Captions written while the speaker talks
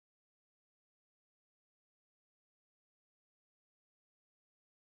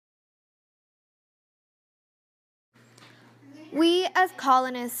We, as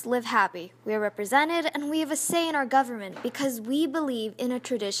colonists, live happy. We are represented and we have a say in our government because we believe in a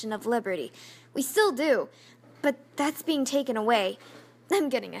tradition of liberty. We still do, but that's being taken away. I'm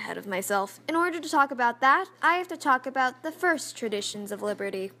getting ahead of myself. In order to talk about that, I have to talk about the first traditions of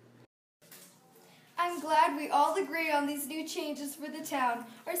liberty. I'm glad we all agree on these new changes for the town.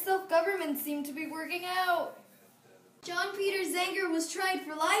 Our self-government seemed to be working out. John Peter Zenger was tried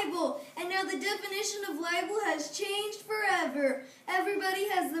for libel, and now the definition of libel has changed forever. Everybody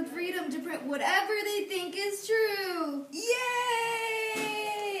has the freedom to print whatever they think is true.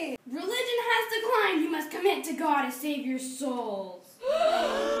 Yay! Religion has declined. You must commit to God to save your souls.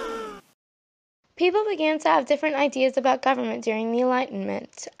 People began to have different ideas about government during the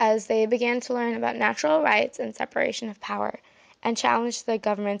Enlightenment as they began to learn about natural rights and separation of power and challenged the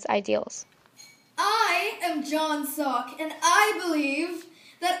government's ideals. I am John Salk, and I believe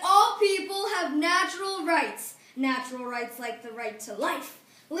that all people have natural rights. Natural rights like the right to life,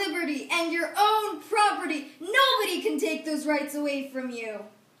 liberty, and your own property. Nobody can take those rights away from you.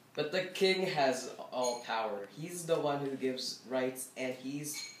 But the king has all power. He's the one who gives rights, and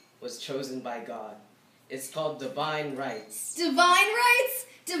was chosen by God. It's called divine rights. Divine rights?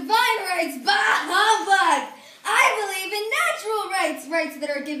 Divine rights? Bah! I believe in natural rights, rights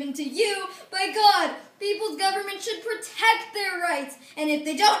that are given to you by God. People's government should protect their rights, and if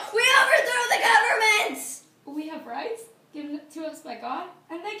they don't, we overthrow the government! We have rights given to us by God,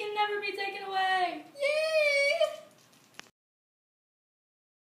 and they can never be taken away. Yay!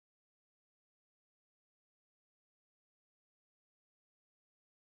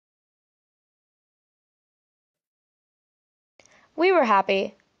 We were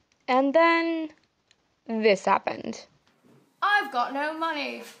happy, and then this happened. I've got no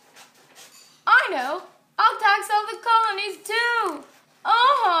money. I know. I'll tax all the colonies too.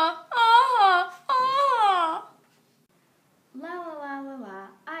 La la la la la.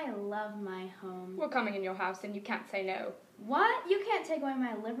 I love my home. We're coming in your house and you can't say no. What? You can't take away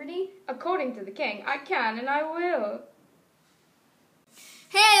my liberty? According to the king, I can and I will.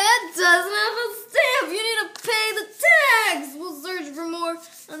 Hey, that doesn't have a stamp. You need to pay the tax. We'll search for more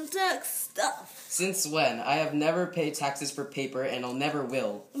untaxed stuff. Since when? I have never paid taxes for paper, and I'll never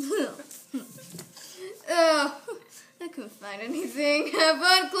will. Oh, I couldn't find anything. Have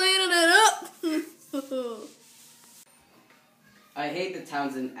fun cleaning it up. I hate the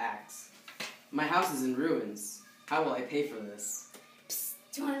Townsend Acts. My house is in ruins. How will I pay for this? Psst,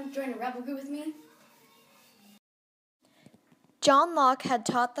 do you want to join a rebel group with me? John Locke had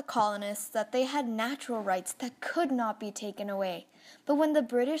taught the colonists that they had natural rights that could not be taken away. But when the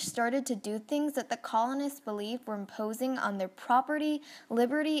British started to do things that the colonists believed were imposing on their property,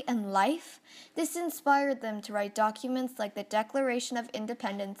 liberty, and life, this inspired them to write documents like the Declaration of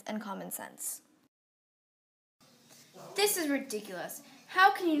Independence and Common Sense. This is ridiculous. How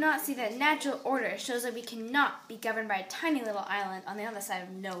can you not see that natural order shows that we cannot be governed by a tiny little island on the other side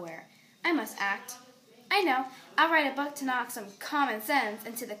of nowhere? I must act. I know. I'll write a book to knock some common sense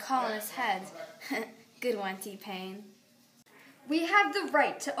into the colonists' heads. Good one, T-Pain. We have the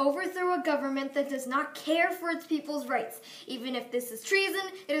right to overthrow a government that does not care for its people's rights. Even if this is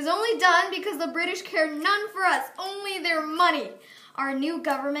treason, it is only done because the British care none for us, only their money. Our new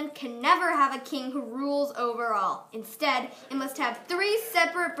government can never have a king who rules over all. Instead, it must have 3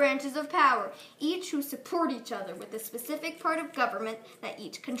 separate branches of power, each who support each other with a specific part of government that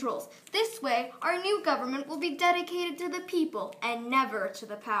each controls. This way, our new government will be dedicated to the people and never to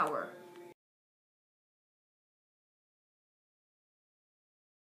the power.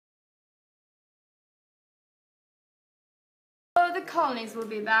 Oh, the colonies will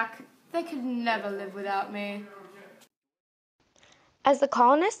be back. They could never live without me. As the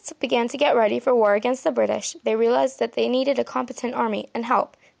colonists began to get ready for war against the British, they realized that they needed a competent army and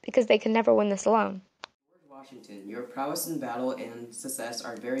help because they could never win this alone. George Washington, your prowess in battle and success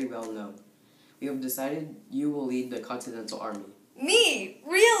are very well known. We have decided you will lead the Continental Army. Me?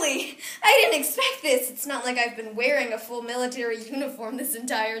 Really? I didn't expect this. It's not like I've been wearing a full military uniform this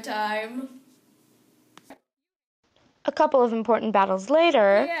entire time. A couple of important battles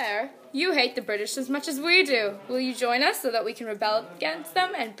later... Pierre, you hate the British as much as we do. Will you join us so that we can rebel against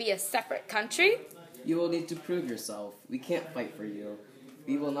them and be a separate country? You will need to prove yourself. We can't fight for you.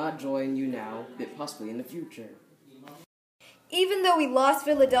 We will not join you now, but possibly in the future. Even though we lost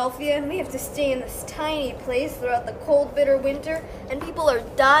Philadelphia and we have to stay in this tiny place throughout the cold, bitter winter, and people are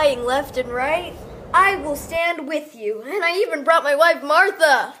dying left and right, I will stand with you. And I even brought my wife,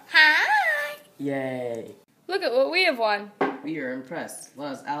 Martha. Hi! Yay! Look at what we have won. We are impressed.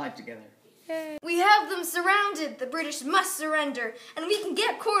 Let us ally together. We have them surrounded. The British must surrender, and we can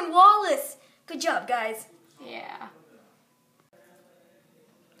get Cornwallis. Good job, guys. Yeah.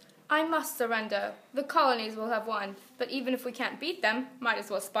 I must surrender. The colonies will have won, but even if we can't beat them, might as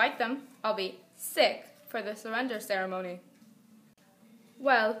well spite them. I'll be sick for the surrender ceremony.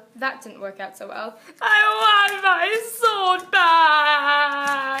 Well, that didn't work out so well. I want my sword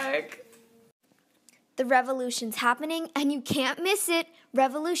back! The revolution's happening, and you can't miss it.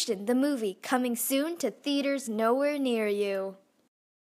 Revolution, the movie, coming soon to theaters nowhere near you.